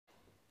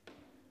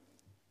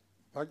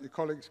Thank you,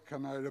 colleagues.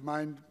 Can I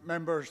remind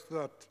members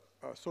that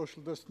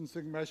social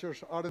distancing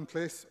measures are in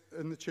place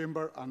in the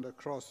Chamber and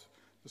across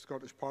the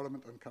Scottish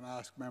Parliament, and can I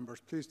ask members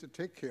please to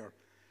take care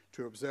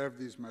to observe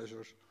these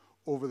measures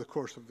over the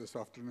course of this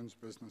afternoon's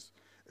business,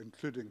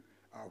 including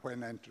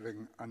when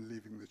entering and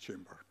leaving the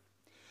Chamber.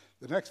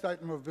 The next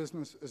item of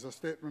business is a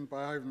statement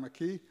by Ivan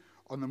McKee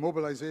on the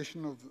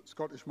mobilisation of the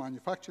Scottish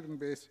manufacturing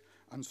base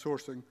and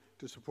sourcing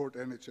to support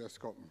NHS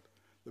Scotland.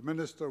 The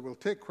Minister will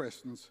take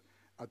questions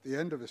at the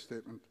end of his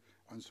statement,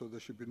 and so there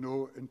should be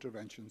no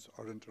interventions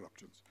or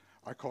interruptions.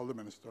 I call the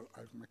Minister,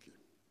 Ivan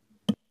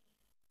McKee.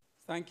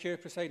 Thank you,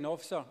 Presiding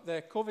Officer.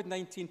 The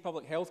COVID-19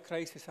 public health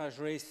crisis has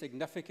raised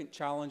significant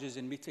challenges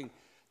in meeting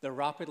the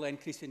rapidly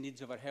increasing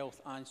needs of our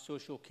health and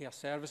social care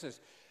services.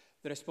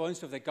 The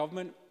response of the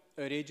Government,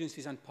 our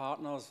agencies and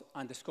partners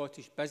and the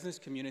Scottish business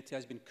community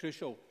has been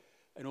crucial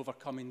in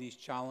overcoming these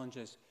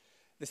challenges.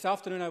 This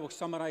afternoon I will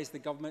summarise the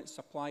Government's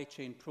supply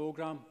chain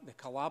programme, the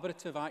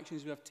collaborative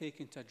actions we have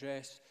taken to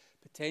address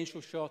potential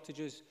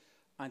shortages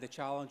and the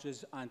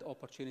challenges and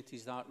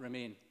opportunities that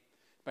remain.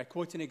 By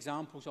quoting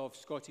examples of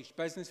Scottish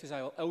businesses,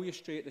 I will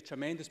illustrate the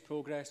tremendous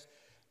progress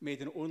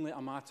made in only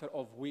a matter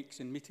of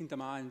weeks in meeting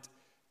demand,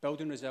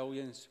 building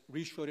resilience,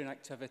 reshoring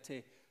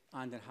activity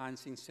and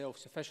enhancing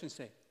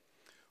self-sufficiency.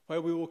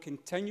 While we will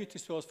continue to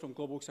source from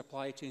global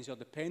supply chains, our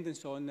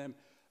dependence on them,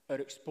 our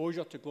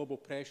exposure to global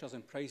pressures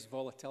and price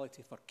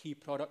volatility for key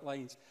product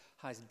lines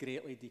has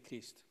greatly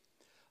decreased.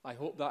 I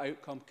hope that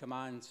outcome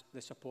commands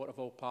the support of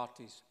all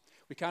parties.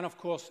 We can, of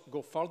course,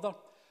 go further.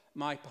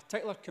 My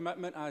particular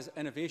commitment as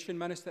Innovation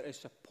Minister is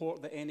to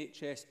support the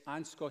NHS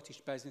and Scottish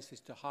businesses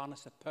to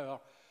harness the power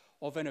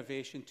of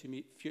innovation to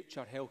meet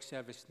future health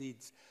service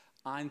needs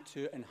and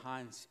to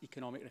enhance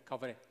economic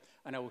recovery.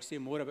 And I will say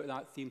more about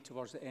that theme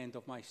towards the end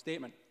of my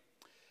statement.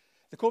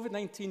 The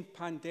COVID-19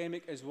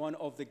 pandemic is one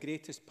of the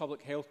greatest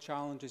public health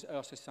challenges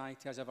our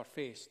society has ever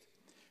faced.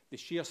 The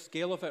sheer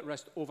scale of it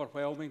risked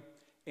overwhelming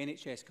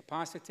NHS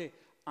capacity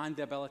and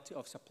the ability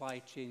of supply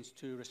chains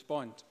to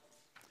respond.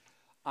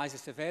 As the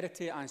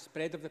severity and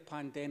spread of the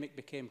pandemic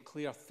became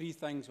clear, three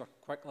things were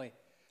quickly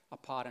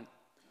apparent.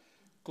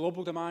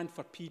 Global demand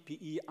for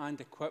PPE and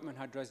equipment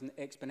had risen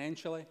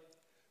exponentially,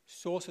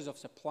 sources of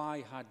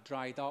supply had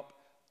dried up,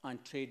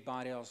 and trade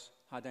barriers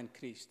had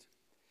increased.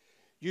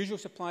 Usual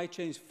supply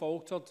chains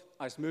faltered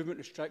as movement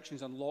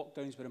restrictions and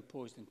lockdowns were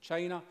imposed in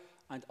China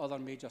and other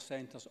major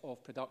centres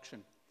of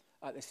production.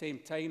 At the same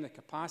time, the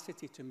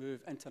capacity to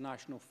move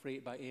international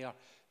freight by air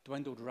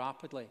dwindled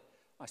rapidly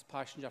as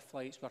passenger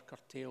flights were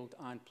curtailed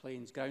and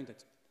planes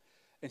grounded.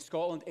 In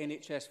Scotland,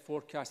 NHS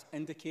forecasts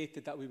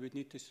indicated that we would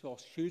need to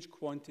source huge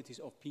quantities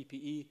of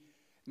PPE,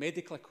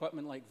 medical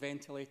equipment like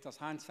ventilators,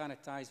 hand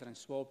sanitizer and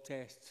swab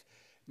tests,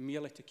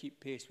 merely to keep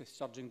pace with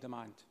surging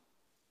demand.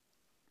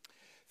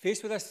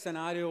 Faced with this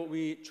scenario,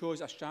 we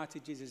chose a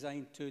strategy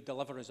designed to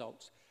deliver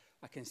results,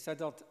 a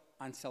considered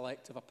and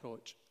selective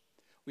approach.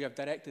 We have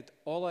directed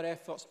all our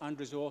efforts and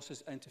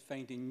resources into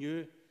finding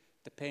new,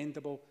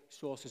 dependable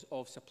sources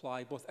of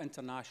supply, both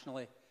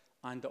internationally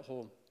and at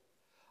home.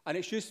 And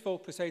it's useful,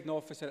 Presiding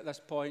Officer, at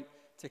this point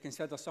to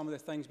consider some of the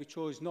things we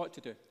chose not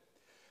to do.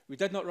 We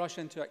did not rush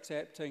into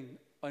accepting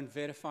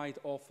unverified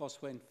offers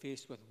when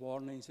faced with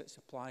warnings that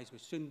supplies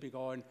would soon be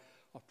gone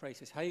or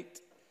prices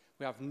hiked.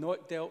 We have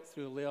not dealt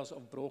through layers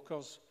of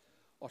brokers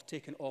or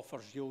taken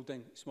offers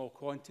yielding small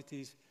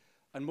quantities.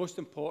 And most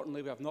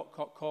importantly, we have not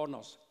cut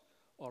corners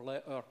or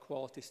let our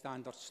quality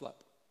standards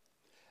slip.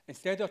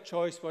 Instead, our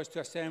choice was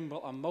to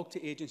assemble a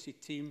multi-agency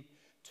team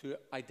to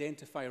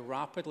identify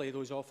rapidly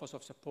those offers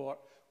of support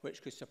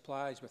which could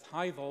supply us with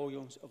high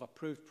volumes of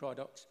approved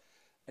products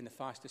in the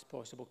fastest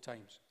possible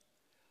times.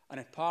 And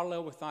in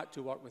parallel with that,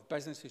 to work with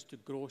businesses to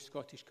grow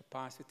Scottish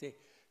capacity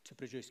to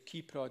produce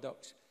key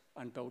products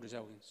and build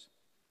resilience.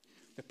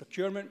 The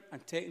procurement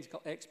and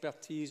technical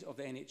expertise of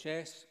the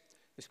NHS,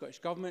 the Scottish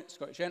Government,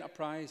 Scottish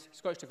Enterprise,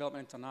 Scottish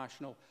Development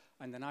International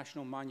and the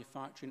National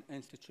Manufacturing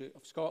Institute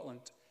of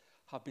Scotland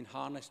have been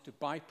harnessed to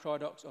buy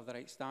products of the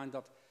right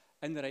standard,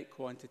 in the right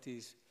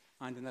quantities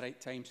and in the right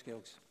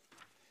timescales.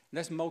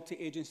 This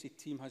multi-agency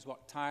team has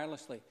worked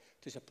tirelessly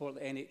to support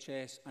the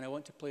NHS, and I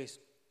want to place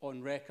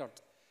on record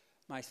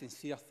my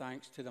sincere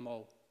thanks to them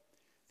all.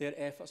 Their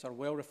efforts are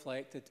well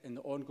reflected in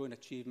the ongoing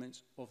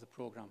achievements of the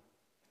programme.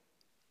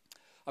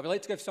 I would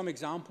like to give some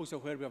examples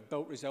of where we have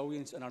built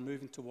resilience and are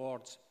moving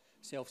towards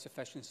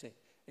self-sufficiency,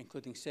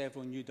 including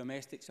several new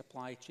domestic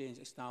supply chains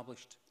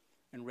established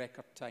in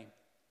record time.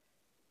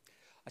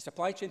 A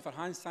supply chain for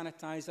hand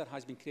sanitizer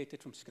has been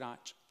created from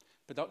scratch.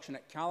 Production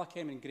at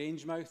Callachem in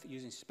Grangemouth,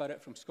 using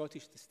spirit from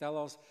Scottish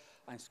distillers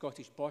and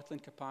Scottish bottling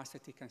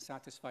capacity, can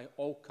satisfy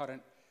all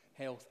current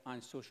health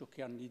and social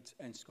care needs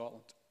in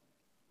Scotland.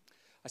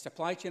 A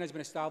supply chain has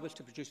been established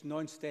to produce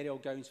non-sterile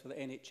gowns for the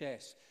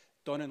NHS.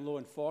 Donenlow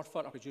and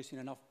Forfar are producing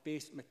enough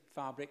base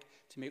fabric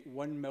to make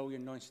 1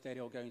 million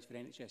non-sterile gowns for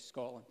NHS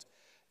Scotland.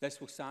 This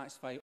will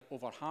satisfy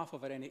over half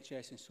of our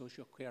NHS and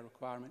social care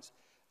requirements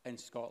in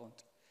Scotland.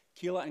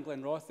 Keela and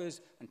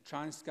Glenrothes and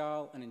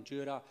Transcal and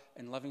Endura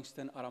in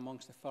Livingston are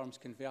amongst the firms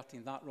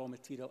converting that raw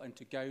material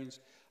into gowns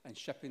and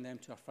shipping them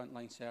to our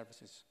frontline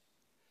services.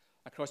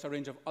 Across a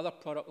range of other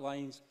product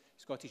lines,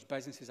 Scottish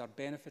businesses are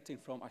benefiting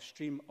from a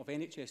stream of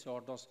NHS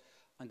orders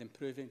and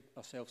improving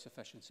their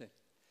self-sufficiency.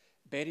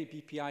 Berry,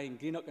 BPI and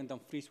Greenock and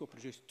Dumfries will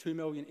produce 2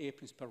 million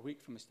aprons per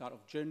week from the start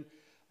of June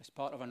as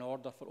part of an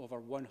order for over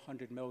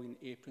 100 million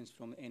aprons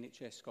from the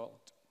NHS Scotland.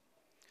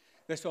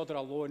 This order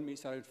alone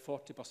meets around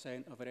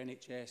 40% of our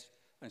NHS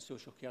and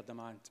social care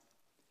demand.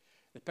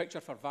 The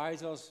picture for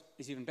visors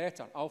is even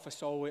better. Alpha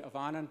Solway of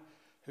Annan,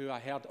 who I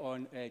heard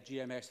on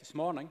GMS this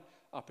morning,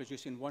 are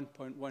producing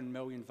 1.1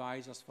 million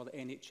visors for the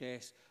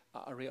NHS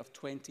at a rate of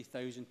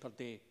 20,000 per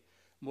day,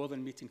 more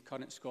than meeting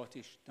current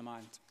Scottish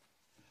demand.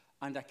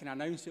 And I can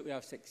announce that we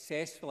have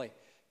successfully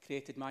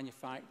created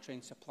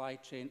manufacturing supply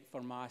chain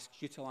for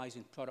masks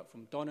utilising product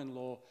from Donnan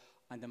Law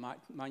and the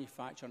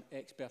manufacturing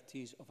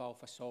expertise of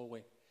Alpha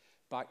Solway.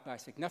 Backed by a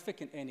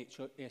significant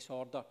NHS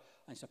order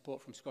and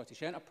support from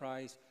Scottish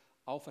Enterprise,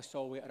 Alpha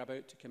Solway are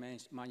about to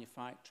commence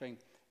manufacturing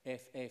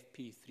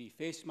FFP3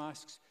 face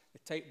masks, the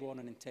type worn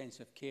in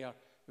intensive care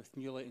with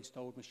newly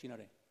installed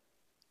machinery.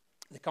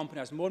 The company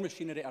has more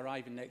machinery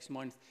arriving next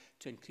month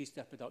to increase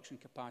their production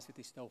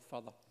capacity still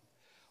further.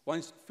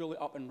 Once fully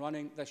up and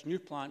running, this new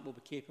plant will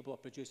be capable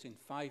of producing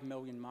 5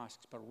 million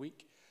masks per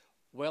week,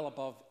 well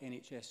above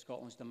NHS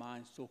Scotland's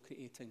demand, so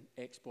creating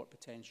export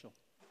potential.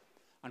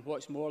 And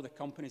what's more, the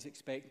company is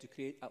expecting to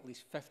create at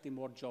least 50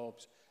 more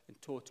jobs in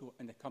total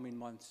in the coming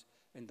months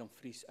in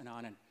Dumfries and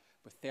Annan,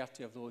 with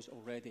 30 of those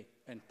already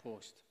in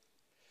post.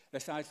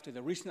 This adds to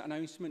the recent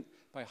announcement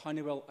by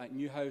Honeywell at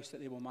Newhouse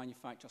that they will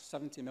manufacture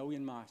 70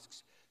 million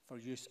masks for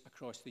use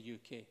across the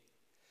UK.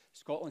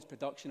 Scotland's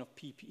production of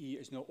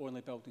PPE is not only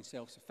building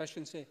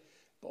self-sufficiency,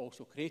 but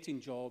also creating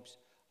jobs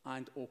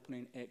and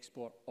opening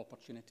export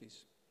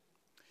opportunities.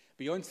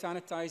 Beyond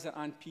sanitiser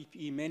and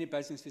PPE, many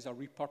businesses are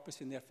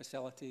repurposing their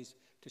facilities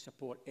to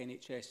support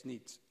NHS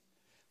needs.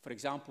 For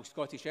example,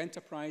 Scottish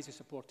Enterprise is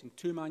supporting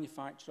 2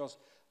 manufacturers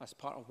as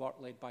part of work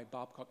led by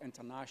Babcock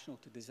International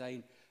to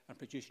design and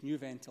produce new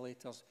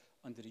ventilators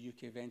under the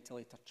UK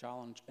Ventilator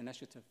Challenge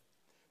initiative.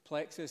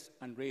 Plexus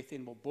and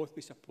Raytheon will both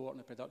be supporting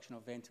the production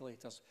of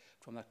ventilators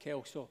from their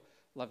Kelso,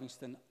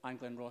 Livingston and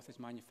Glenrothes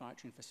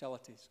manufacturing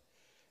facilities.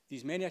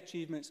 These many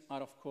achievements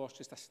are, of course,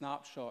 just a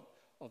snapshot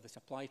of the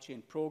supply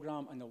chain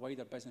programme and the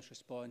wider business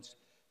response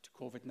to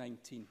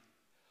COVID-19.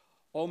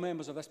 All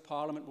members of this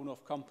Parliament will know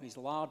of companies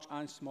large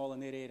and small in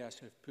their areas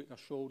who have put their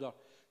shoulder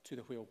to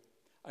the wheel,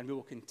 and we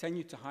will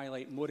continue to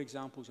highlight more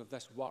examples of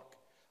this work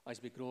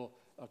as we grow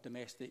our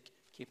domestic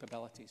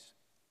capabilities.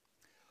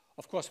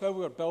 Of course, while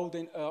we were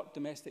building our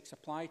domestic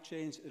supply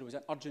chains, there was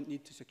an urgent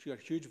need to secure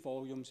huge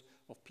volumes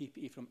of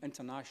PPE from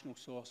international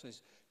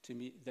sources to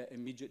meet the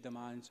immediate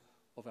demands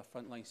of our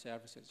frontline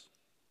services.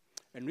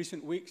 In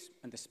recent weeks,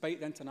 and despite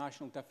the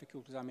international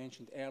difficulties I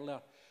mentioned earlier,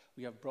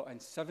 we have brought in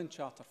 7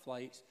 charter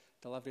flights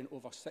delivering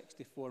over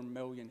 64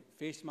 million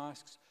face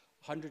masks,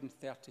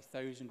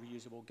 130,000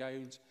 reusable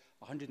gowns,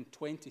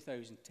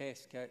 120,000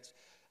 test kits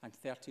and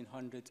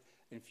 1,300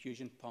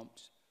 infusion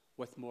pumps,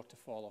 with more to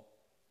follow.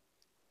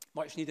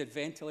 Much needed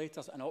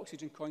ventilators and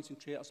oxygen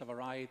concentrators have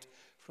arrived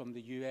from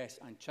the US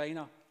and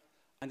China,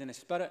 and in a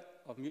spirit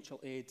of mutual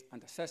aid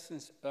and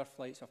assistance, our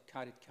flights have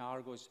carried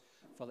cargoes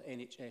for the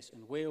NHS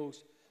in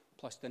Wales,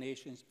 plus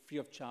donations free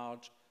of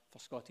charge for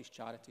Scottish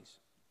charities.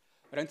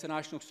 Our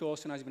international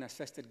sourcing has been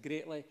assisted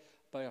greatly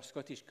by our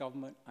Scottish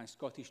Government and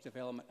Scottish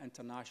Development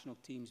International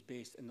teams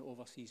based in the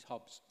overseas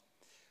hubs.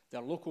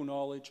 Their local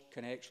knowledge,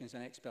 connections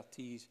and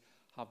expertise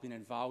have been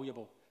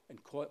invaluable in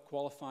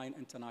qualifying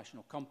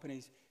international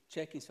companies,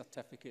 checking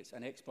certificates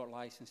and export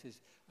licences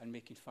and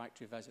making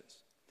factory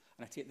visits.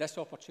 And I take this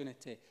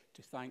opportunity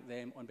to thank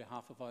them on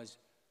behalf of us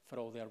for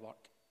all their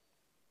work.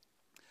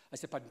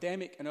 As the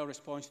pandemic and our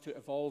response to it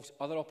evolves,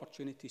 other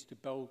opportunities to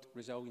build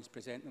resilience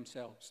present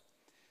themselves.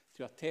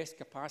 Through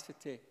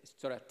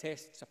our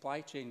test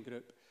supply chain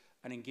group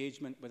and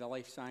engagement with the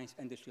Life Science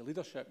Industry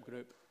Leadership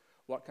Group,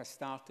 work has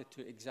started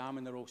to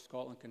examine the role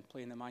Scotland can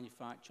play in the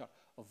manufacture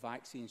of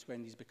vaccines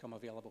when these become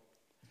available.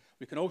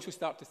 We can also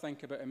start to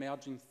think about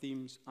emerging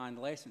themes and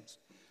lessons.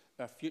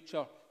 Our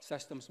future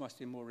systems must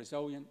be more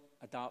resilient,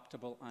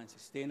 adaptable and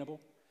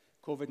sustainable.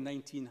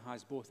 COVID-19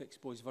 has both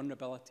exposed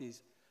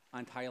vulnerabilities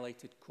and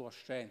highlighted core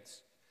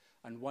strengths.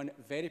 And one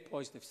very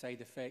positive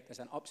side effect is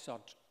an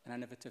upsurge in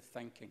innovative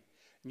thinking.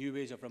 New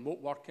ways of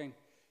remote working,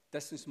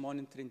 distance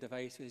monitoring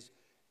devices,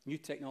 new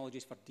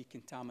technologies for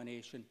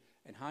decontamination,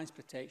 enhanced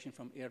protection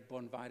from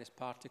airborne virus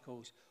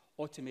particles,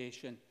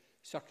 automation,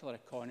 circular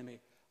economy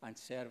and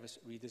service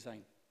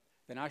redesign.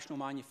 The National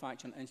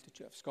Manufacturing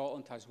Institute of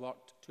Scotland has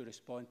worked to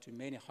respond to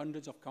many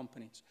hundreds of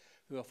companies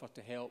who offer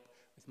to help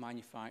with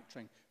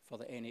manufacturing for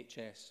the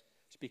NHS,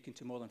 speaking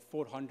to more than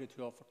 400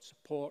 who offered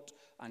support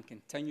and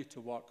continue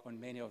to work on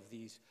many of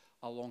these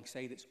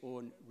alongside its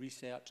own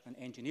research and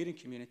engineering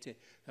community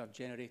who have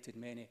generated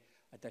many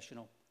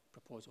additional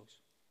proposals.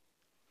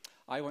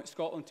 I want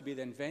Scotland to be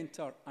the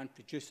inventor and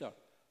producer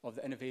of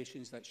the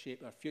innovations that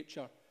shape our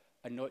future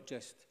and not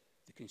just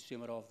the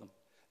consumer of them.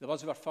 The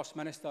words of our First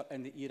Minister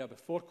in the era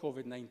before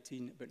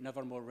COVID-19, but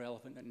never more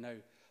relevant than now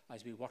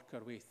as we work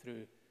our way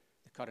through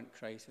the current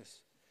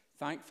crisis.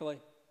 Thankfully,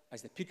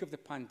 as the peak of the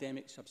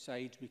pandemic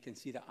subsides, we can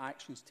see that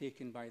actions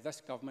taken by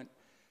this government,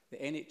 the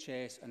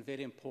NHS and,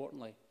 very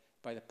importantly,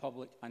 by the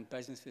public and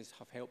businesses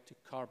have helped to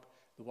curb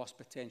the worst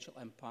potential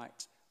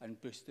impacts and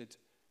boosted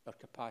our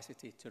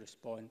capacity to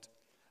respond.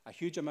 A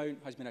huge amount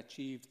has been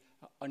achieved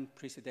at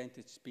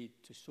unprecedented speed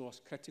to source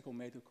critical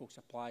medical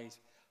supplies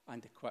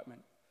and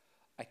equipment.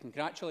 I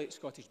congratulate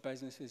Scottish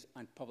businesses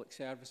and public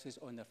services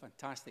on their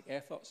fantastic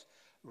efforts,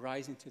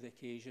 rising to the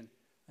occasion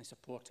and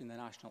supporting the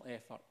national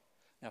effort.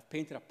 I have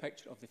painted a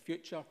picture of the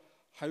future,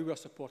 how we are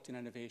supporting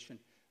innovation,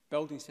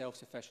 building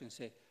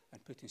self-sufficiency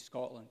and putting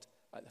Scotland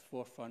at the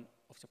forefront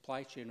of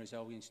supply chain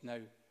resilience now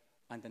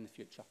and in the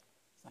future.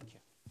 Thank you.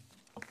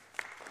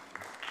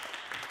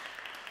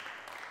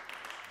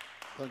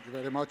 Thank you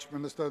very much,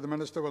 Minister. The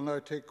Minister will now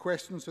take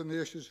questions on the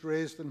issues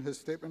raised in his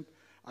statement.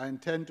 I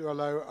intend to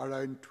allow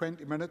around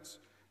 20 minutes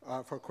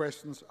for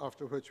questions,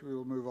 after which we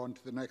will move on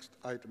to the next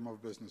item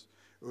of business.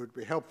 It would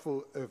be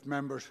helpful if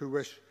members who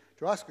wish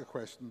to ask a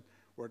question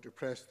were to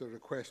press the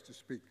request to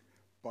speak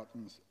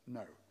buttons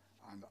now.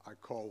 And I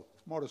call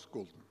Maurice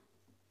Golden.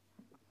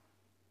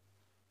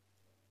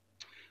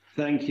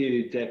 Thank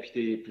you,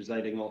 Deputy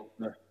Presiding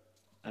Officer.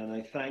 And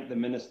I thank the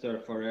Minister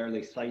for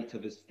early sight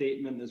of his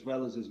statement, as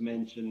well as his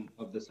mention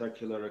of the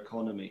circular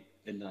economy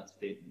in that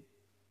statement.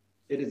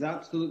 It is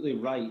absolutely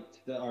right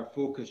that our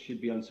focus should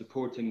be on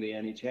supporting the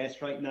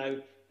NHS right now,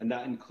 and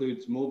that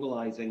includes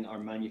mobilising our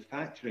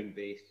manufacturing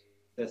base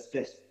to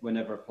assist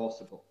whenever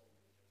possible.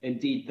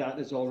 Indeed, that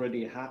is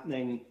already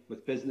happening,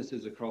 with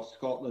businesses across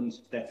Scotland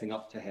stepping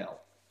up to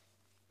help.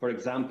 For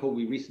example,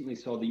 we recently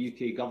saw the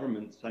UK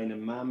government sign a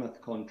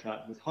mammoth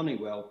contract with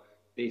Honeywell,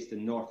 based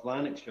in North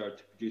Lanarkshire,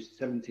 to produce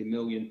 70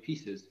 million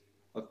pieces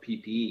of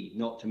PPE,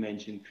 not to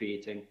mention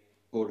creating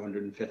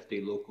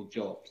 450 local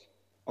jobs.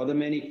 Or the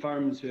many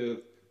firms who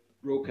have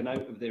broken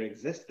out of their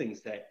existing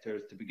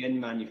sectors to begin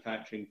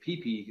manufacturing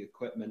PPE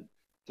equipment,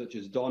 such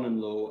as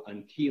Donanlow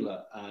and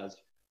Keela, as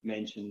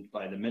mentioned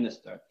by the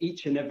Minister.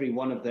 Each and every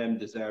one of them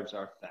deserves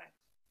our thanks.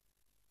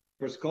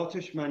 For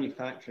Scottish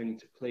manufacturing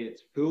to play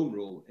its full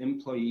role,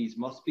 employees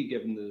must be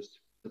given the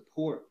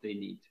support they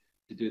need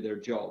to do their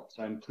jobs.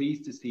 I'm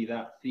pleased to see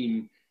that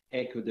theme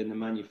echoed in the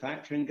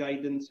manufacturing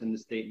guidance and the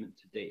statement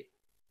today.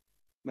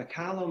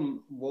 McCallum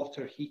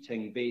Water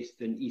Heating,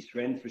 based in East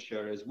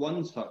Renfrewshire, is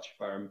one such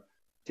firm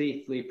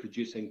safely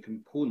producing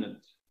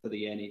components for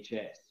the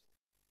NHS.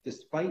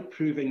 Despite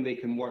proving they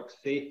can work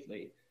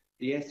safely,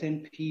 the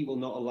SNP will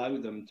not allow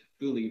them to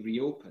fully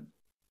reopen.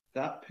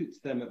 That puts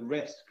them at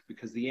risk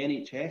because the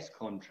NHS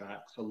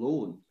contracts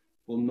alone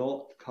will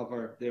not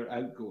cover their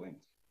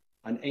outgoings.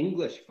 And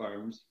English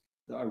firms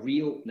that are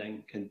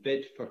reopening can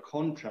bid for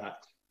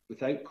contracts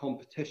without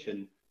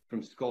competition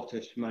from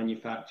Scottish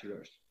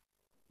manufacturers.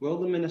 Will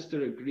the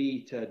Minister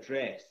agree to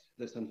address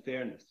this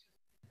unfairness?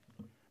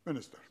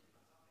 Minister.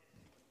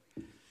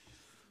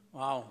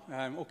 Wow,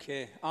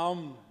 okay.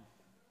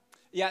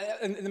 Yeah,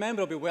 and the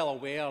member will be well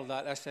aware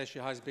that this issue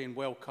has been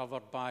well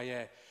covered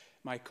by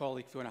my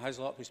colleague Fiona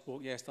Hislop, who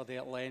spoke yesterday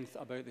at length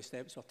about the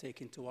steps we're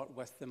taking to work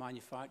with the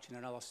manufacturing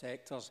and other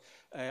sectors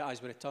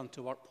as we return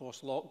to work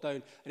post-lockdown.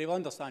 And he'll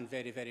understand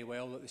very, very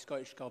well that the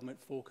Scottish Government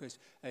focus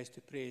is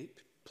to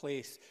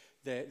place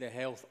the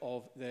health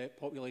of the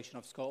population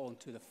of Scotland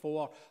to the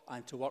fore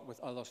and to work with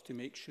others to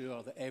make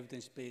sure the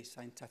evidence-based,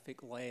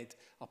 scientific-led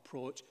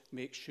approach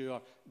makes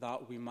sure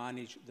that we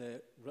manage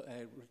the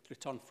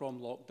return from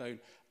lockdown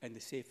in the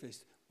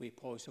safest way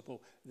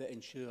possible, that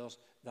ensures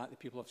that the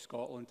people of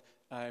Scotland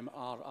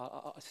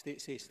stay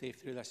safe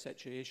through this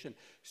situation.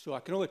 So I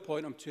can only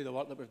point them to the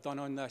work that we've done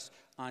on this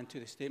and to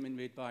the statement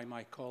made by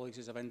my colleagues,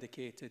 as I've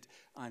indicated,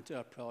 and to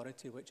our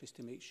priority, which is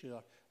to make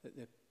sure that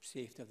the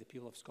safety of the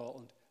people of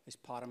Scotland is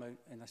paramount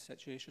in this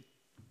situation.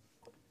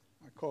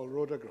 I call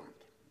Rhoda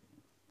Grant.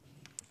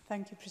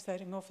 Thank you,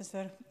 Presiding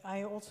Officer.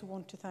 I also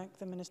want to thank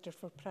the Minister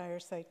for prior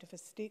sight of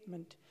his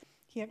statement.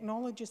 He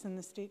acknowledges in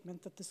the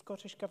statement that the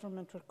Scottish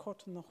Government were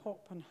caught on the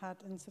hop and had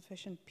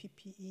insufficient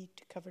PPE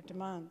to cover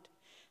demand.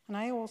 And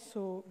I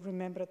also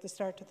remember at the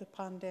start of the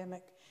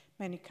pandemic,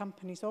 many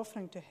companies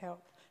offering to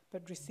help,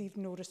 but received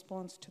no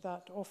response to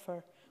that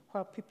offer,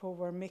 while people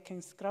were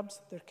making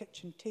scrubs at their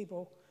kitchen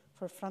table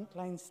for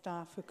frontline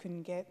staff who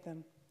couldn't get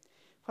them.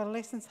 While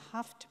lessons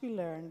have to be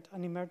learned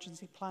and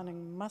emergency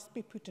planning must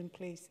be put in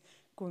place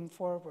going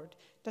forward,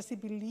 does he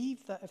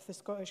believe that if the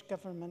Scottish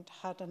Government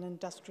had an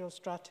industrial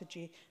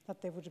strategy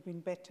that they would have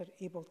been better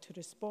able to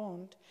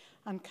respond?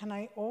 And can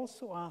I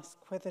also ask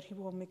whether he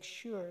will make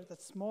sure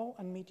that small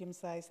and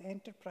medium-sized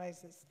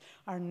enterprises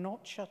are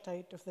not shut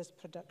out of this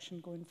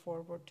production going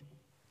forward?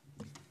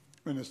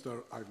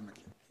 Minister Ivan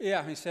McKay. Yeah,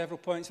 I mean, several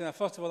points. And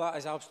first of all, that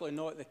is absolutely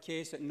not the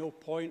case. At no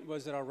point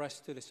was there a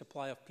risk to the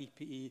supply of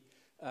PPE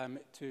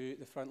to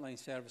the frontline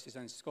services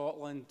in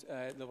Scotland.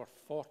 There were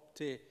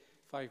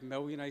 45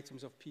 million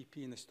items of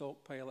PPE in the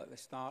stockpile at the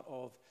start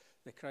of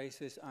the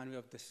crisis, and we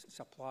have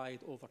supplied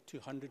over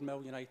 200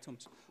 million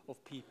items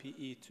of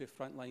PPE to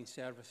frontline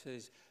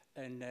services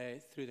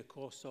through the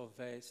course of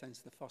since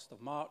the 1st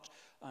of March,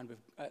 and we've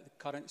at the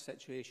current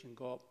situation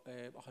got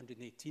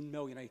 118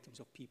 million items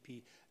of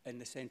PPE in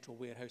the central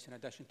warehouse, in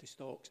addition to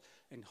stocks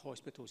in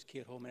hospitals,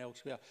 care home and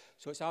elsewhere.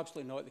 So it's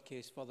absolutely not the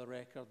case, for the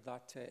record,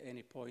 that at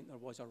any point there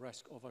was a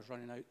risk of us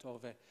running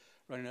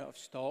out of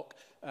stock.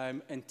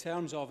 In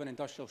terms of an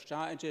industrial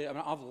strategy, I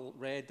mean, I've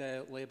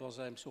read Labour's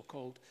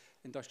so-called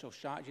industrial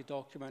strategy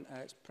document.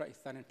 It's pretty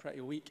thin and pretty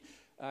weak.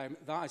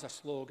 That is a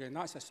slogan,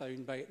 that's a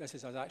soundbite. This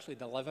is us actually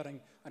delivering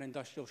an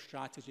industrial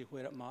strategy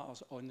where it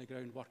matters, on the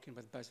ground, working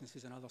with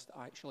businesses and others to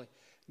actually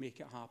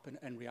make it happen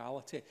in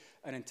reality.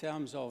 And in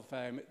terms of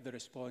the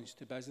response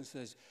to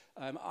businesses,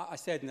 I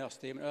said in our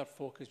statement, our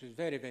focus was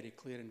very, very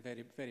clear and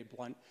very, very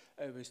blunt.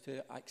 It was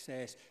to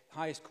access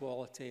highest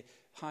quality,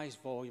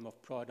 highest volume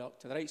of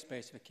product to the right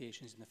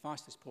specifications in the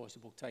fastest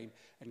possible time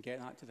and get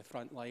that to the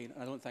front line.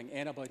 And I don't think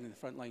anybody in the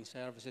frontline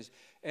services,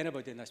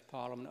 anybody in this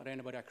Parliament or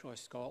anybody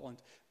across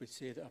Scotland would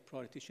say that our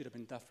priority should have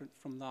been different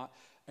from that.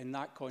 In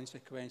that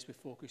consequence, we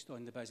focused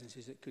on the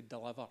businesses that could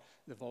deliver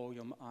the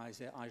volume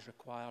as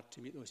required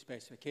to meet those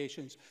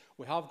specifications.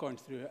 We have gone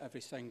through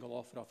every single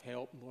offer of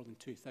help, more than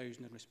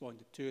 2,000, and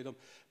responded to them.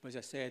 But as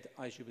I said,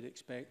 as you would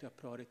expect, our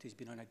priority has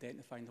been on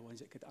identifying the ones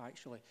that could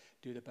actually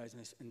do the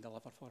business and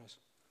deliver for us.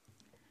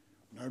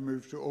 Now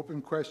move to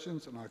open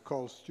questions, and I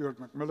call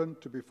Stuart McMillan,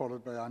 to be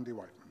followed by Andy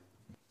Whiteman.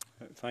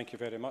 Thank you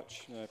very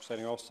much,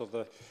 Presiding Officer.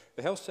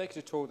 The Health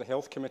Secretary told the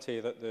Health Committee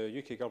that the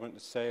UK Government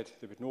has said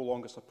they would no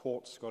longer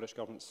support Scottish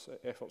Government's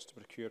efforts to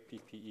procure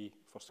PPE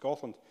for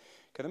Scotland.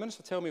 Can the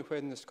Minister tell me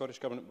when the Scottish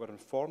Government were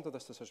informed of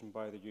this decision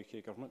by the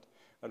UK Government,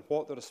 and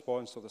what the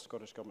response of the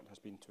Scottish Government has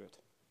been to it?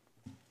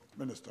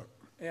 Minister.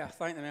 Yeah,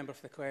 thank the member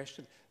for the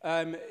question.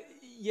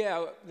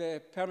 Yeah,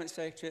 the Permanent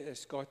Secretary of the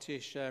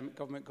Scottish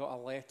Government got a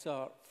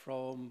letter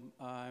from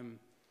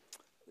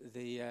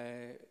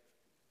the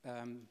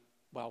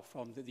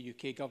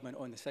UK Government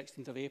on the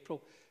 16th of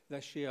April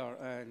this year,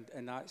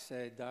 and that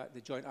said that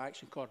the Joint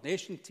Action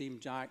Coordination Team,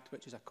 JACT,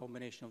 which is a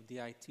combination of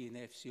DIT and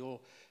FCO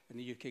and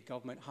the UK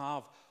Government,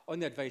 have, on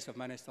the advice of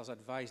ministers,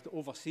 advised the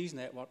overseas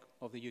network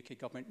of the UK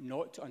Government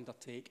not to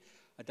undertake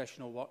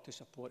additional work to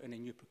support any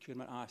new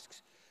procurement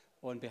asks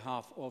on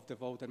behalf of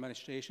devolved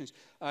administrations.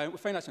 We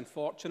find that's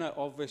unfortunate.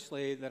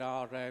 Obviously,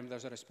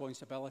 there's a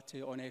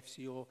responsibility on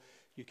FCO,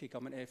 UK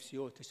Government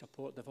FCO, to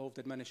support devolved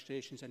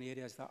administrations in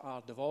areas that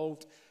are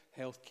devolved.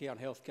 Healthcare and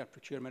healthcare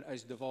procurement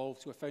is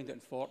devolved, so we found it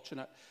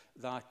unfortunate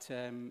that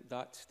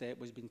that step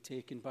was being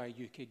taken by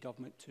UK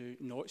Government to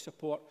not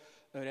support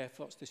our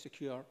efforts to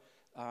secure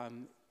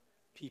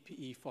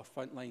PPE for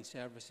frontline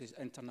services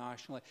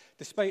internationally.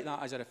 Despite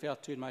that, as I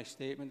referred to in my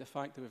statement, the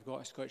fact that we've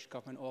got a Scottish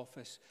Government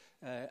office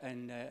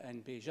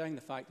in Beijing,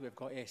 the fact that we've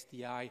got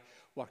SDI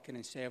working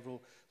in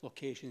several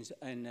locations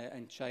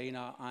in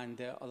China and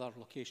other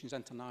locations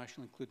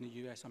internationally, including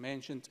the US I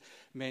mentioned,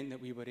 meant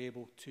that we were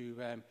able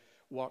to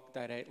work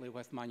directly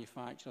with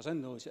manufacturers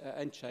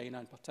in China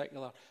in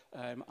particular,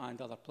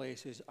 and other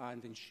places,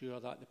 and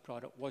ensure that the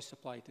product was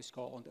supplied to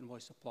Scotland and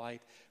was supplied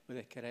with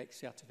the correct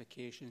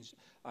certifications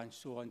and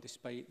so on,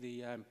 despite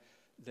the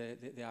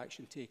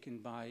action taken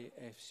by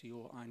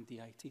FCO and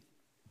DIT.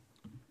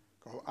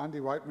 Call Andy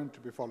Whiteman, to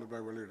be followed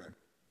by Willie Wren.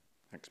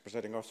 Thanks,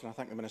 Presiding Officer. I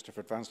thank the Minister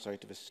for advanced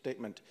sight of his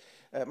statement.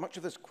 Much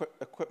of this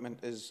equipment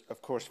is,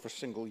 of course, for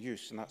single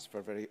use, and that's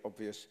for very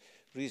obvious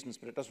reasons,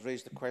 but it does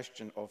raise the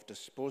question of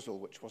disposal,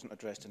 which wasn't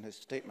addressed in his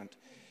statement.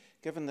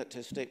 Given that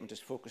his statement is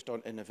focused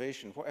on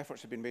innovation, what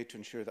efforts have been made to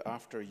ensure that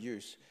after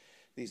use,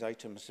 these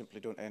items simply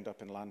don't end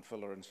up in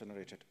landfill or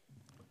incinerated?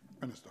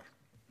 Minister.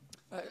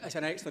 It's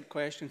an excellent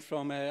question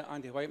from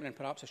Andy Whiteman, and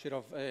perhaps I should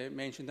have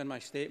mentioned in my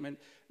statement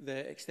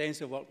the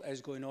extensive work that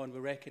is going on. We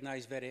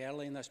recognised very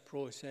early in this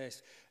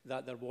process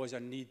that there was a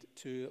need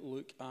to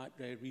look at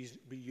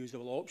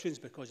reusable options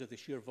because of the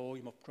sheer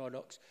volume of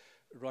products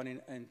running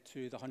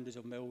into the hundreds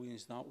of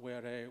millions that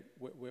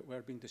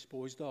were being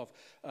disposed of.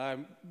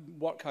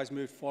 Work has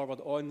moved forward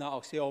on that.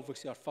 I'll say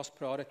obviously our first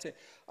priority,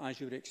 as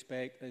you would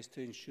expect, is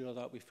to ensure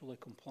that we fully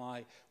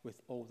comply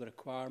with all the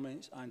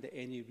requirements and that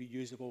any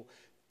reusable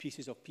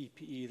pieces of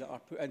PPE that are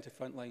put into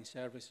frontline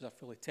services are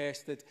fully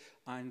tested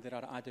and there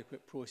are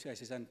adequate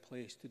processes in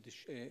place to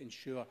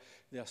ensure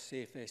they are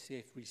safe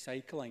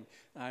recycling.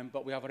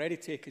 But we have already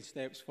taken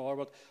steps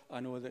forward. I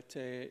know that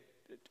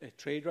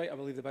TradeRight, I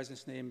believe the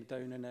business name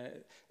down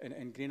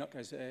in Greenock,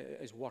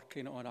 is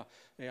working on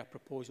a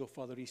proposal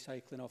for the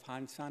recycling of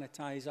hand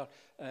sanitizer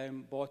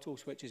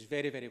bottles, which is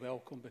very, very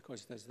welcome,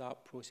 because as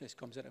that process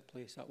comes into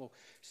place, that will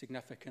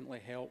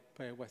significantly help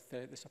with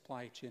the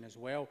supply chain as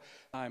well.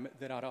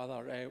 There are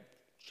other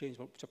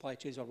supply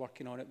chains are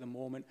working on at the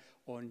moment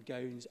on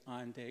gowns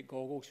and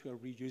goggles, where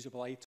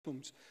reusable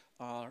items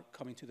are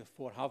coming to the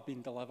fore, have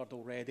been delivered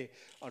already,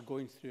 are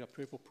going through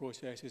approval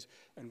processes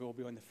and will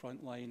be on the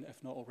front line,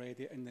 if not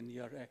already, in the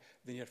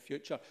near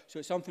future. So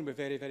it's something we're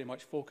very, very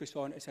much focused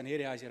on. It's an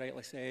area, as he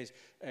rightly says,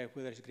 where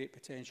there's great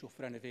potential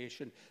for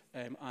innovation,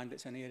 and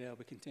it's an area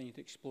we continue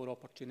to explore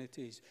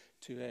opportunities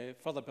to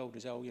further build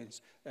resilience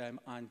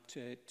and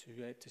to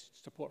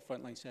support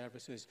frontline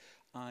services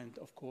and,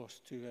 of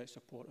course, to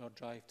support our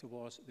drive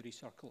towards the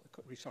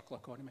recycle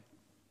economy.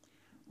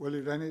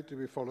 Willie Rennie, to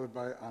be followed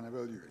by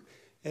Annabel Ewing.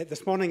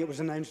 This morning it was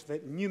announced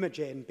that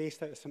Pneumagen,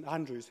 based out of St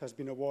Andrews, has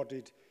been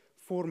awarded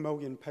 £4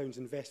 million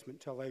investment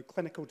to allow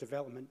clinical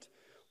development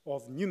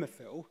of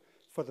Pneumafil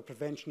for the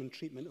prevention and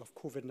treatment of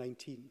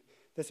COVID-19.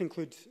 This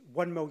includes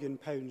 £1 million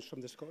from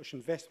the Scottish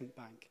Investment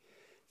Bank.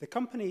 The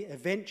company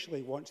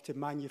eventually wants to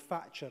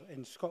manufacture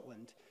in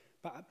Scotland,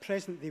 but at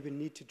present they would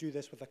need to do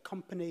this with a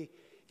company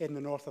in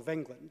the north of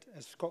England,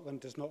 as Scotland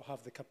does not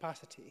have the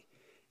capacity.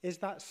 Is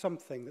that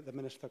something that the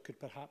Minister could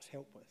perhaps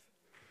help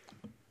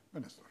with?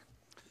 Minister.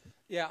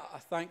 Yeah, I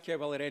thank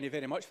Willie Rennie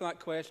very much for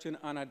that question,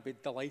 and I'd be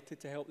delighted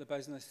to help the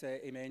business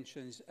he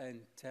mentions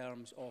in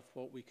terms of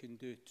what we can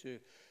do to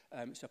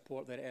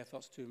support their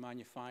efforts to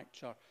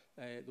manufacture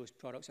those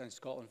products in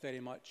Scotland.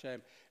 Very much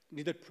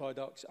needed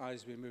products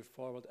as we move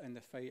forward in the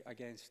fight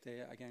against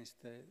the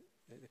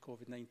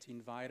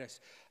COVID-19 virus.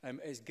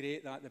 It's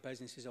great that the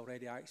business has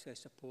already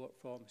accessed support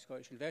from the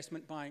Scottish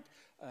Investment Bank,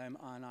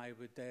 and I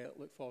would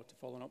look forward to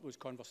following up those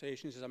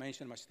conversations. As I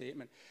mentioned in my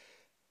statement,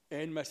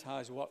 NMIS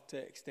has worked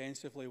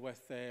extensively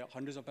with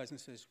hundreds of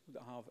businesses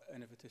that have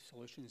innovative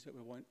solutions that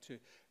we want to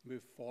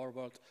move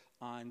forward,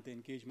 and the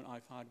engagement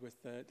I've had with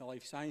the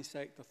life science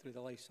sector through the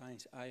Life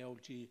Science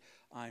ILG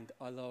and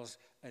others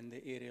in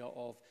the area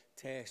of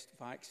test,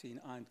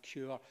 vaccine and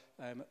cure,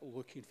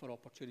 looking for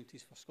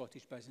opportunities for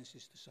Scottish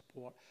businesses to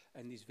support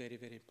in these very,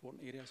 very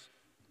important areas.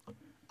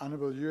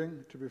 Annabel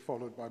Ewing, to be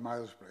followed by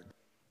Miles Briggs.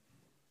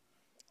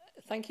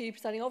 Thank you,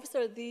 Presiding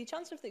Officer. The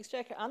Chancellor of the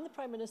Exchequer and the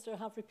Prime Minister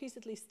have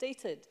repeatedly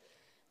stated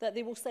that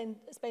they will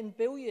spend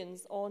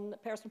billions on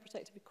personal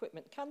protective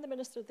equipment. Can the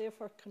Minister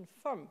therefore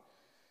confirm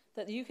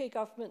that the UK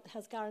Government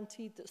has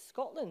guaranteed that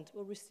Scotland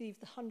will receive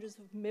the hundreds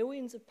of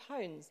millions of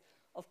pounds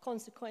of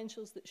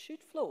consequentials that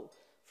should flow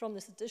from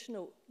this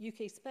additional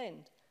UK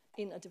spend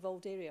in a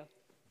devolved area?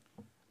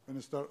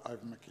 Minister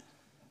Ivan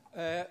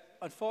McKee.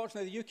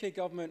 Unfortunately, the UK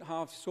Government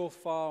have so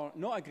far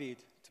not agreed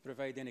to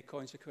provide any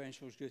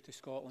consequentials due to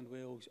Scotland,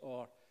 Wales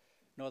or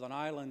Northern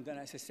Ireland, and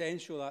it's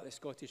essential that the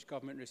Scottish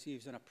Government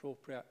receives an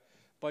appropriate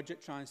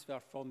budget transfer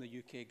from the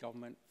UK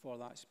Government for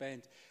that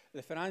spend.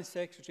 The Finance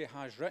Secretary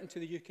has written to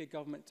the UK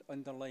Government to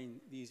underline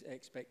these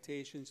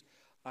expectations,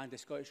 and the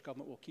Scottish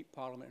Government will keep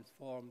Parliament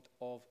informed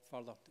of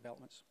further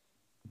developments.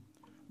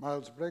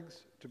 Miles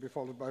Briggs, to be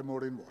followed by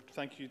Maureen Watt.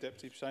 Thank you,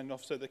 Deputy Presiding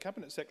Officer. The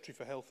Cabinet Secretary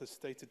for Health has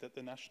stated that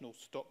the national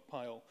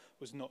stockpile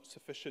was not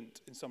sufficient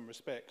in some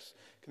respects.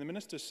 Can the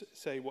Minister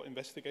say what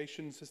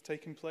investigations has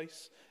taken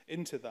place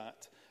into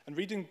that? And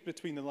reading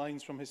between the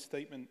lines from his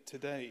statement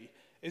today,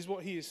 is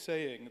what he is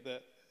saying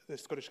that the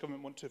Scottish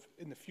Government want to,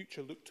 in the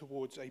future, look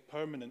towards a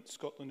permanent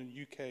Scotland and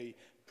UK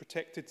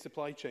protected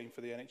supply chain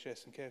for the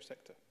NHS and care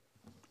sector?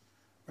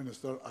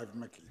 Minister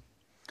Ivan McKee.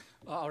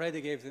 I already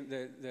gave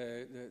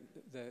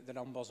the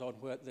numbers on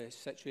what the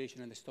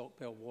situation in the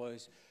stockpile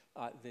was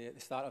at the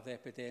start of the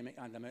epidemic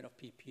and the amount of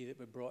PPE that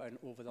we brought in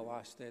over the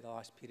last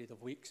period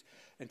of weeks.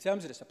 In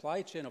terms of the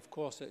supply chain, of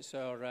course, it's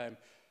our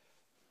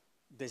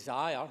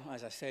desire,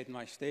 as I said in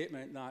my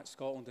statement, that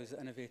Scotland is the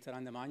innovator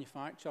and the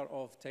manufacturer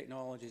of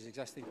technologies,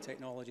 existing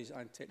technologies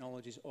and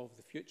technologies of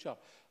the future.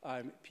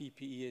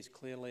 PPE is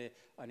clearly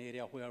an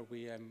area where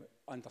we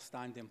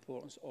understand the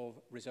importance of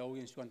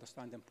resilience, we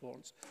understand the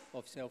importance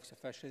of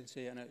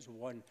self-sufficiency, and it's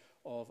one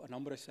of a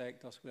number of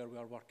sectors where we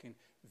are working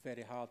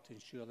very hard to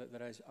ensure that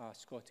there is a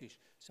Scottish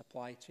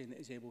supply chain that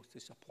is able to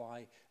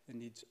supply the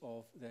needs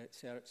of the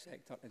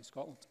sector in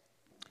Scotland.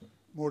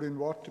 Maureen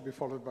Watt, to be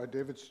followed by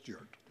David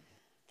Stewart.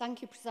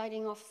 Thank you,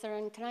 Presiding Officer,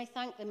 and can I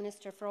thank the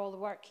Minister for all the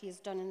work he has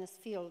done in this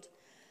field.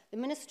 The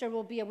Minister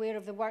will be aware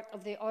of the work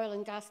of the Oil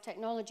and Gas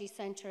Technology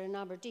Centre in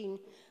Aberdeen,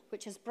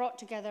 which has brought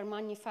together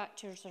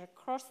manufacturers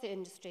across the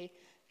industry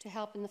to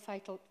help in the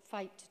fight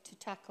to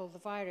tackle the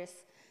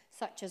virus,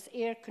 such as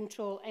Air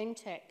Control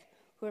Entech,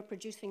 who are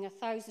producing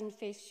 1,000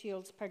 face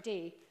shields per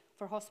day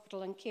for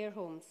hospital and care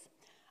homes.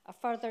 A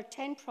further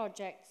 10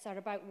 projects are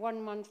about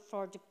 1 month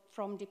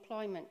from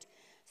deployment,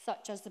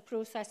 such as the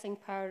processing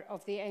power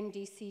of the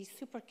NDC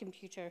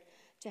supercomputer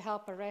to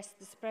help arrest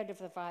the spread of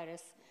the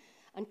virus?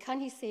 And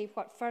can he say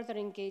what further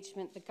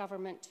engagement the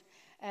Government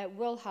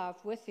will have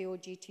with the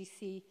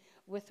OGTC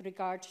with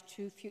regard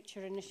to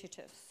future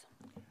initiatives?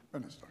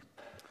 Minister.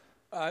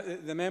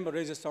 The member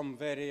raises some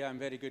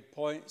very good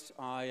points.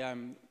 I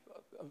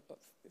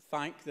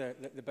thank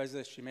the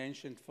business she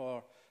mentioned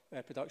for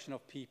production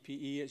of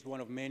PPE. It's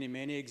one of many,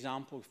 many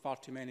examples, far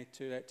too many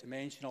to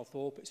mention, although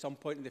hope at some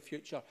point in the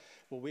future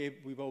we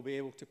will be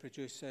able to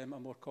produce a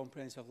more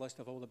comprehensive list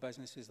of all the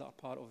businesses that are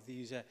part of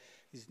these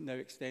now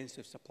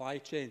extensive supply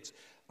chains.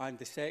 And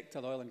the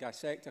sector, the oil and gas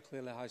sector,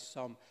 clearly has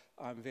some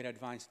very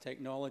advanced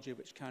technology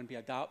which can be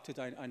adapted.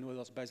 I know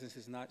there's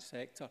businesses in that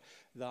sector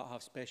that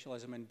have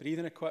specialism in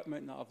breathing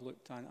equipment that have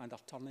looked and are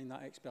turning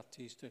that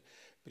expertise to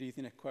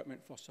breathing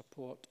equipment for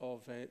support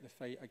of the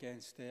fight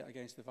against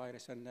the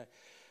virus in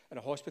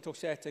a hospital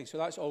setting. So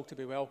that's all to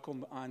be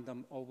welcome, and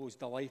I'm always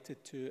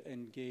delighted to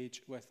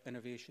engage with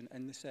innovation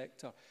in the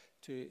sector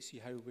to see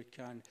how we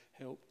can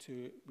help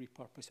to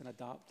repurpose and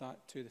adapt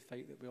that to the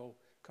fight that we all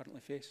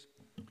currently face.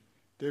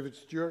 David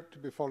Stewart, to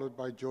be followed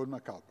by Joan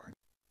McAlpine.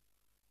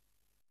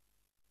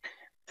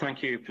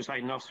 Thank you,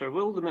 Presiding Officer.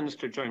 Will the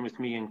Minister join with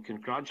me in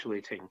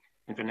congratulating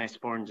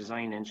Inverness-born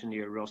design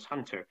engineer Ross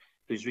Hunter,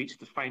 who's reached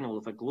the final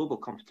of a global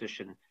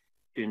competition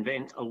to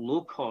invent a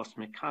low-cost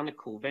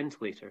mechanical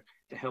ventilator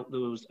to help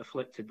those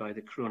afflicted by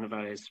the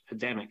coronavirus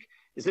pandemic?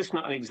 Is this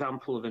not an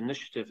example of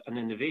initiative and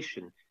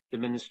innovation the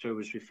Minister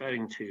was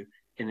referring to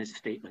in his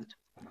statement?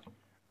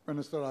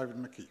 Minister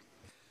Ivan McKee.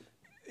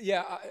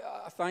 Yeah,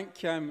 I thank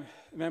the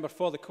member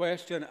for the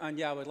question, and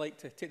yeah, I would like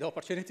to take the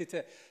opportunity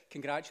to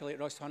congratulate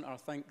Ross Hunter. I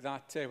think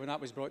that when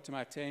that was brought to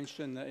my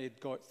attention that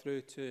he'd got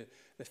through to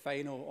the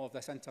final of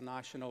this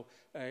international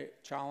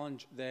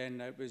challenge,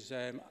 then it was,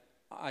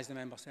 as the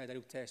member said, a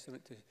real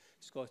testament to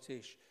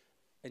Scottish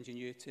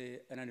ingenuity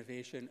and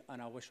innovation,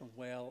 and I wish him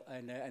well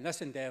in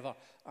this endeavour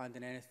and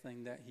in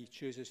anything that he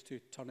chooses to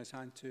turn his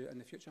hand to in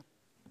the future.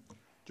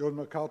 Joan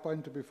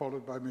McAlpine, to be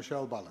followed by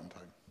Michelle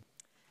Ballantyne.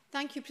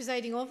 Thank you,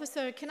 Presiding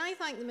Officer. Can I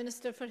thank the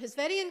Minister for his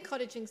very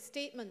encouraging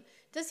statement?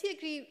 Does he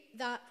agree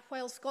that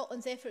while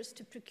Scotland's efforts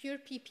to procure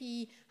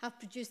PPE have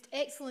produced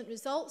excellent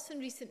results in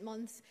recent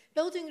months,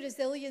 building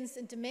resilience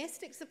in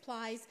domestic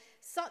supplies,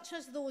 such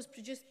as those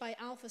produced by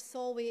Alpha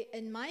Solway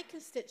in my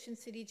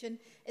constituency region,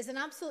 is an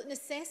absolute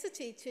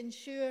necessity to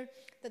ensure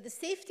that the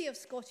safety of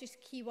Scottish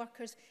key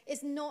workers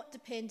is not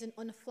dependent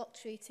on a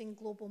fluctuating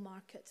global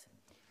market?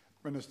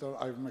 Minister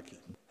Ivan McKee.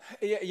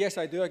 Yes,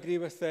 I do agree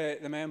with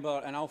the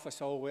member, and Alpha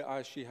Solway,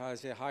 as she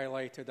has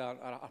highlighted,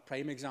 are a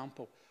prime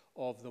example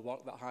of the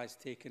work that has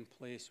taken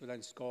place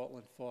within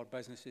Scotland for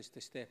businesses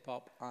to step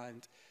up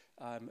and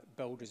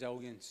build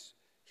resilience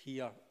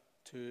here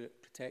to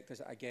protect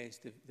us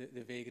against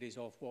the vagaries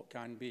of what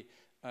can be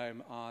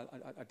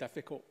a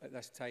difficult at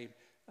this time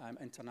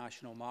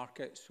international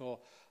market.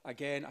 So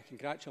again, I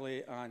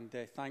congratulate and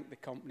thank the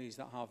companies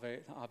that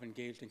have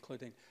engaged,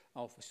 including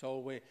Alpha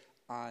Solway,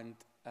 and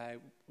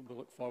we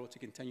look forward to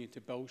continuing to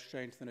build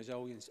strength and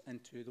resilience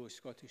into those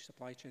Scottish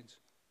supply chains.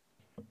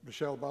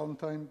 Michelle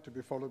Ballantyne, to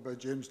be followed by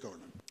James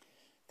Dornan.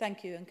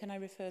 Thank you, and can I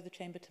refer the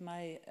Chamber to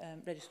my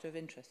register of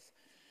interests?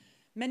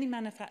 Many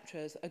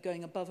manufacturers are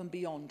going above and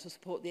beyond to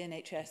support the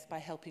NHS by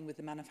helping with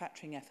the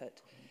manufacturing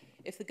effort.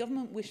 If the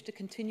government wish to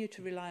continue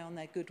to rely on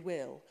their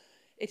goodwill,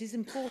 it is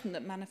important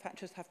that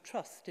manufacturers have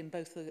trust in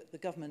both the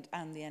government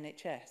and the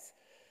NHS.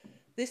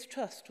 This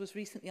trust was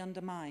recently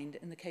undermined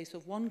in the case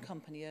of one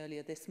company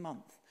earlier this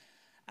month.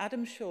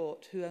 Adam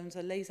Short, who owns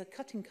a laser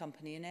cutting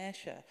company in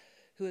Ayrshire,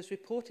 who has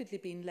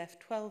reportedly been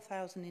left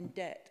 £12,000 in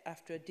debt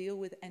after a deal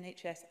with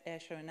NHS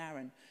Ayrshire and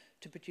Arran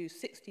to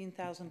produce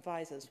 16,000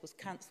 visors, was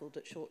cancelled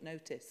at short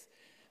notice,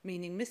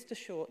 meaning Mr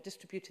Short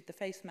distributed the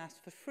face masks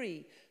for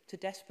free to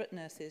desperate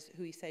nurses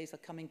who he says are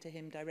coming to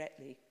him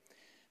directly.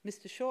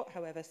 Mr Short,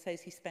 however,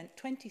 says he spent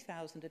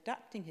 £20,000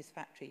 adapting his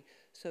factory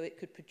so it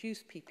could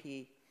produce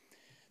PPE.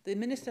 The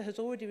Minister has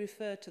already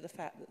referred to the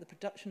fact that the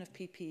production of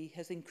PPE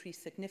has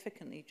increased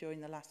significantly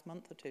during the last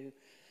month or two.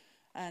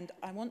 And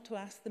I want to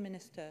ask the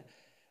Minister,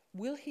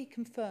 will he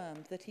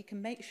confirm that he can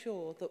make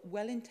sure that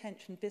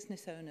well-intentioned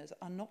business owners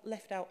are not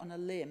left out on a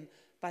limb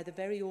by the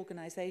very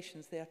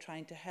organisations they are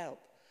trying to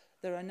help?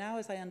 There are now,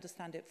 as I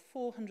understand it,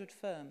 400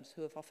 firms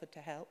who have offered to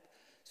help.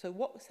 So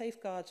what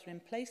safeguards are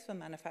in place for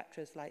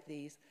manufacturers like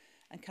these?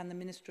 And can the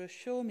Minister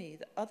assure me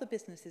that other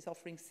businesses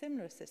offering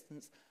similar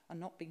assistance are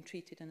not being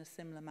treated in a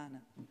similar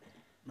manner?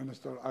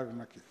 Minister Ivan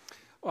McKee.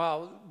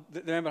 Well,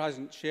 the member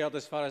hasn't shared,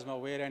 as far as I'm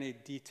aware, any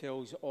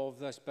details of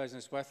this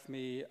business with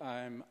me,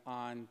 and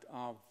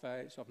so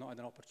I've not had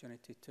an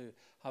opportunity to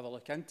have a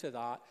look into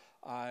that.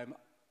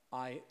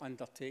 I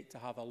undertake to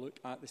have a look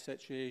at the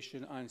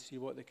situation and see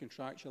what the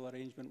contractual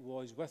arrangement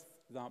was with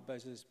that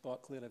business, but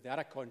clearly they had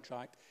a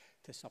contract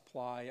to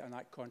supply and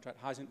that contract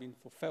hasn't been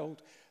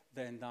fulfilled,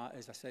 then that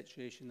is a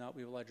situation that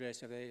we will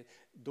address. If they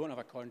don't have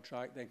a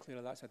contract, then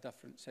clearly that's a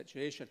different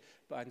situation.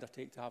 But I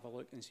undertake to have a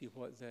look and see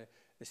what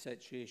the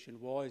situation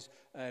was.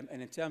 And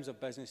in terms of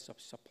business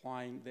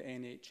supplying the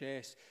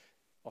NHS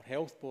or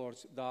health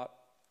boards, that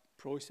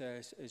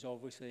process is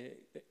obviously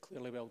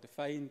clearly well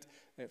defined.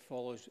 It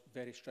follows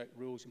very strict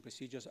rules and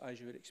procedures, as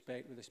you would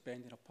expect with the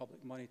spending of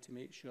public money, to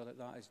make sure that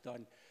that is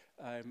done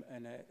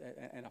in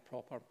a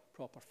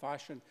proper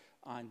fashion.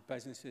 And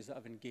businesses that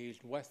have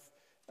engaged with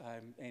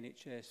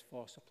NHS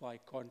for supply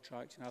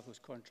contracts and have those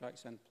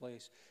contracts in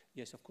place,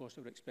 yes, of course,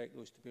 I would expect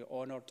those to be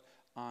honoured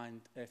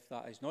and if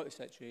that is not the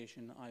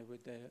situation, I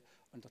would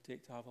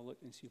undertake to have a look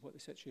and see what the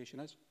situation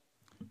is.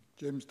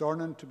 James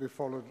Dornan, to be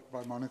followed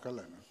by Monica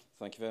Lennon.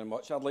 Thank you very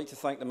much. I'd like to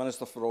thank the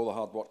Minister for all the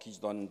hard work he's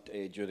done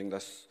during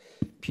this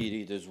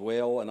period as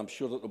well, and I'm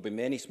sure that there will be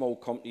many small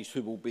companies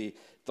who will be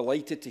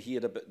delighted to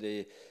hear about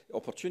the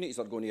opportunities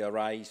that are going to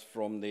arise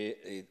from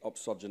the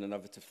upsurge in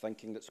innovative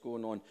thinking that's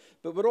going on.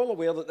 But we're all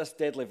aware that this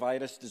deadly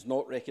virus does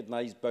not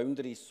recognise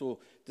boundaries, so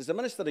does the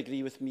Minister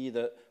agree with me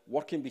that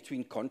working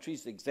between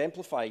countries,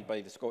 exemplified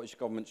by the Scottish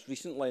Government's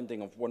recent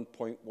lending of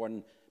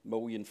 £1.1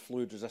 million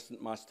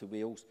fluid-resistant masks to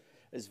Wales,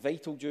 is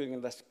vital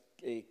during this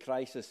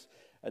crisis,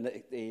 and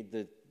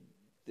the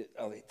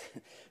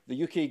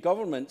UK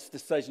Government's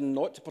decision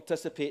not to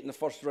participate in the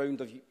first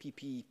round of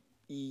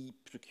PPE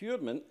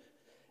procurement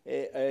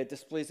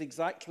displays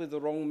exactly the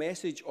wrong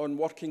message on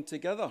working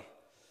together?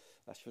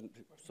 I shouldn't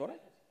be... Sorry?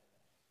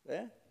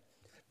 Yeah?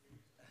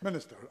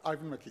 Minister,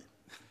 Ivan McKee.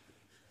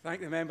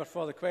 Thank the member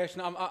for the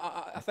question.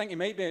 I think he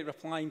might be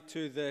replying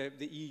to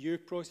the EU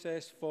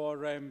process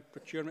for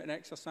procurement and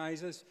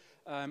exercises.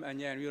 And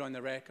yeah, we're on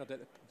the record at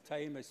the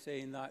time as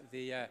saying that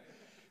the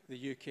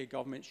UK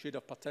government should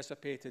have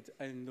participated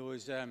in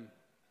those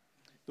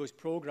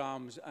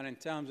programmes. And in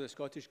terms of the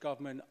Scottish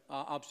government,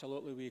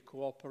 absolutely we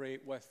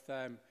cooperate with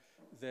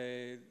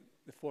the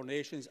four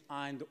nations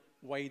and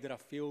wider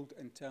afield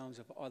in terms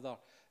of other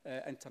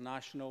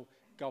international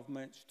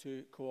governments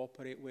to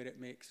cooperate where it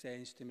makes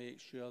sense to make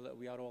sure that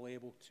we are all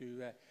able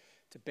to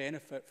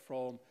benefit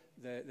from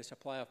the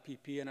supply of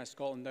PPE. And as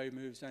Scotland now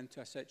moves into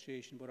a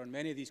situation where on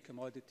many of these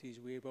commodities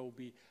we will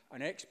be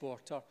an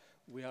exporter,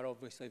 we are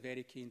obviously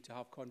very keen to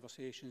have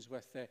conversations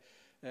with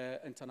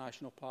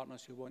international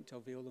partners who want to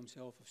avail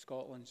themselves of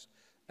Scotland's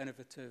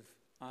innovative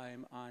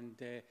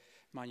and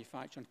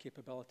manufacturing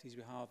capabilities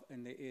we have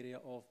in the area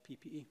of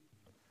PPE.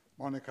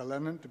 Monica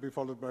Lennon, to be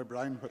followed by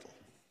Brian Whittle.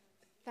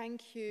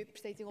 Thank you,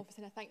 Presiding Officer,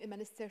 and I thank the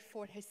Minister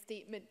for his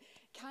statement.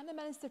 Can the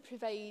Minister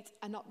provide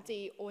an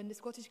update on the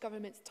Scottish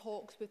Government's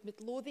talks with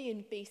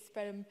Midlothian-based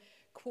firm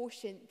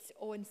Quotient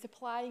on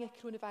supplying a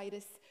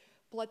coronavirus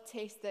blood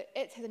test that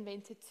it has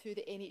invented to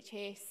the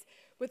NHS?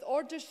 With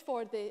orders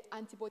for the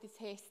antibody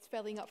tests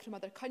filling up from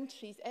other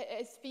countries,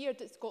 it is feared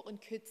that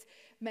Scotland could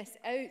miss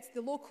out.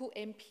 The local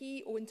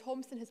MP, Owen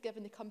Thompson, has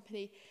given the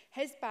company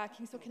his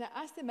backing. So can I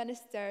ask the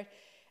Minister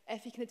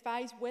if he can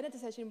advise when a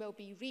decision will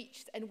be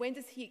reached, and when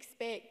does he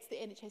expect the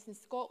NHS in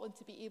Scotland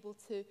to be able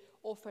to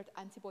offer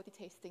antibody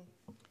testing?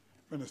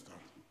 Minister.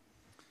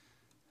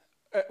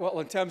 Well,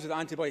 in terms of the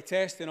antibody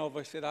testing,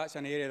 obviously that's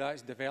an area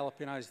that's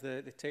developing as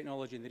the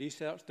technology and the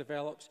research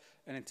develops.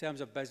 And in terms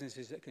of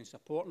businesses that can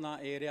support in that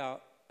area,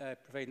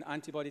 providing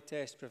antibody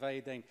tests,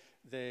 providing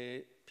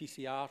the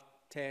PCR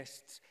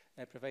tests,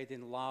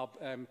 providing lab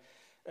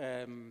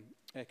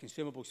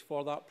consumables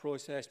for that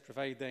process,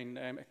 providing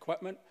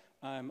equipment,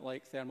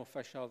 like Thermo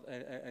Fisher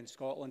in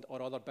Scotland,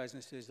 or other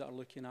businesses that are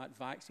looking at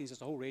vaccines.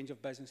 There's a whole range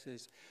of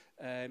businesses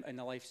in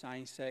the life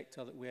science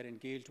sector that we're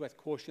engaged with.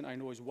 Quotient, I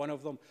know, is one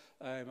of them.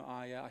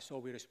 I saw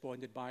we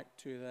responded back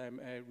to them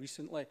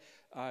recently.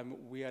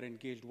 We are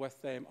engaged with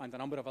them and a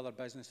number of other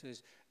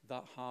businesses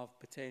that have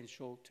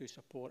potential to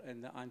support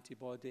in the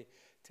antibody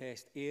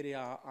test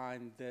area,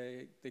 and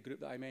the group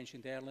that I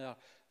mentioned earlier,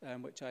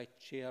 which I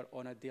chair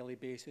on a daily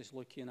basis,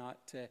 looking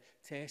at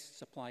test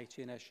supply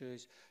chain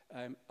issues,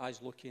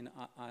 as looking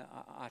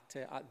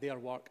at their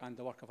work and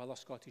the work of other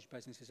Scottish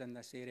businesses in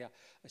this area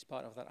as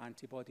part of their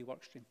antibody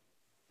work stream.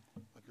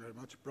 Thank you very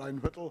much. Brian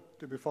Whittle,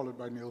 to be followed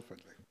by Neil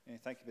Findlay.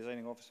 Thank you,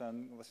 Presiding Officer,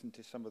 and listen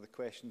to some of the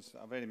questions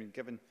that have already been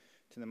given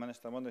to the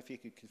Minister. I wonder if he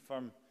could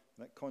confirm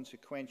that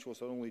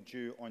consequentials are only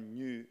due on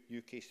new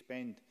UK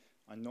spend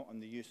and not on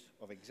the use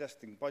of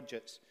existing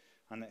budgets,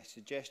 and that a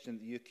suggestion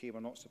that the UK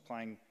were not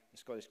supplying the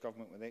Scottish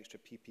Government with extra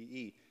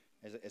PPE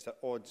is at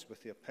odds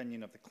with the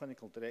opinion of the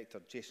Clinical Director,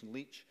 Jason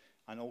Leach,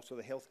 and also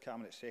the Health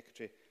Cabinet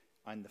Secretary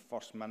and the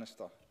First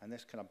Minister. And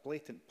this kind of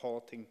blatant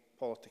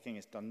politicking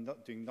is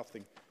doing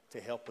nothing to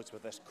help us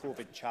with this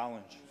COVID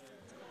challenge.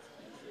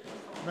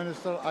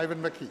 Minister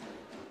Ivan McKee.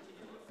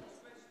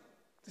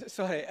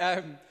 Sorry.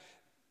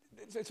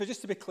 So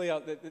just to be clear,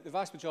 the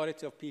vast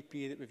majority of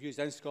PPE that we've used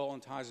in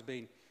Scotland has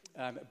been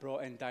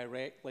brought in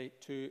directly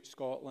to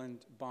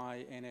Scotland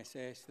by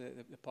NSS,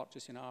 the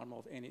purchasing arm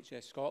of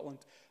NHS Scotland.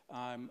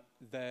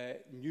 The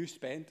new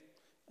spend,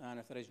 and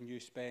if there is new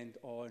spend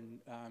on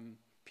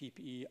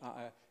PPE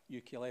at a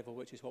UK level,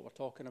 which is what we're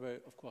talking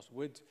about, of course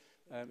would,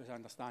 as I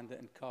understand it,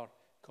 incur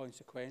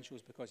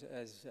consequentials because it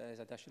is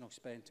additional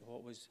spend to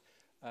what was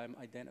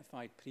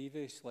identified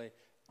previously.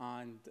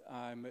 And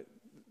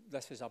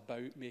this is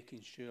about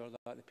making sure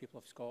that the people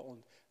of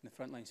Scotland and the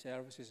frontline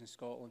services in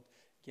Scotland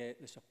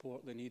get the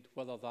support they need,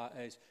 whether that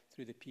is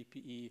through the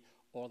PPE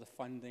or the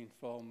funding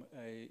from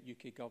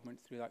UK Government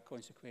through that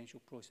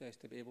consequential process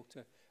to be able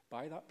to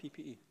buy that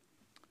PPE.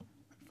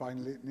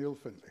 Finally, Neil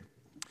Findlay.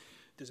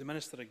 Does the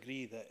Minister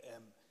agree that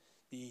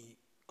the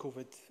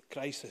COVID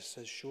crisis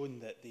has shown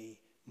that the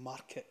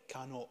market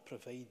cannot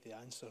provide the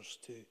answers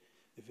to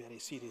the very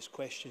serious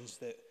questions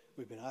that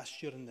we've been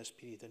asked during this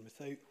period, and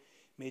without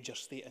major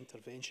state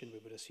intervention we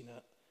would have seen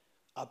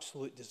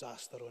absolute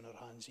disaster on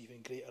our hands,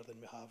 even greater than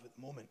we have at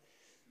the moment.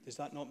 Does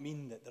that not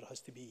mean that there has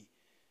to be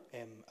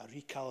a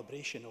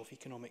recalibration of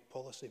economic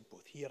policy,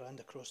 both here and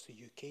across the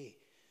UK,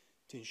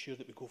 to ensure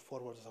that we go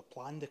forward as a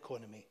planned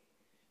economy,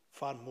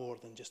 far more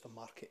than just a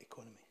market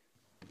economy?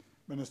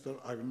 Minister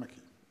Ivan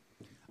Mickey.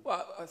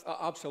 Well,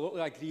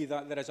 absolutely, I agree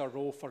that there is a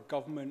role for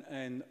government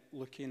in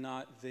looking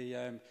at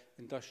the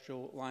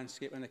industrial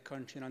landscape in the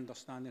country and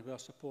understanding where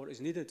support is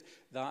needed.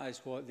 That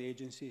is what the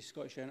agencies,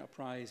 Scottish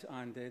Enterprise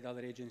and the other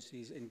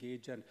agencies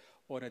engage in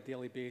on a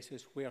daily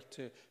basis, where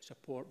to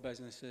support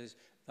businesses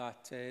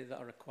that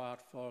are required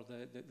for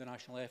the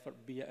national effort,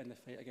 be it in the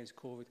fight against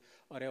COVID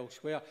or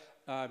elsewhere.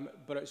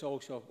 But it's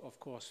also, of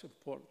course,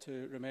 important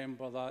to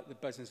remember that the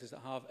businesses that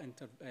have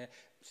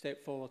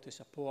stepped forward to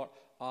support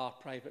are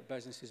private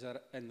businesses are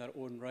in their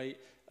own right.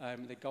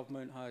 The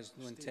government has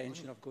no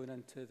intention of going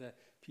into the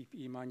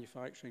PPE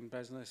manufacturing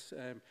business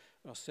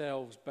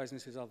ourselves.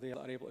 Businesses are there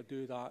that are able to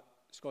do that.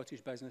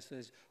 Scottish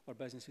businesses or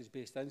businesses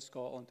based in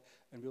Scotland,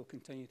 and we'll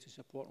continue to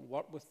support and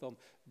work with them.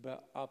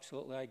 But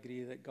absolutely, I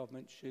agree that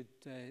government should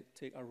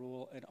take a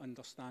role in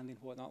understanding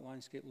what that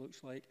landscape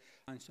looks like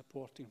and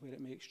supporting where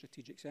it makes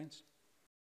strategic sense.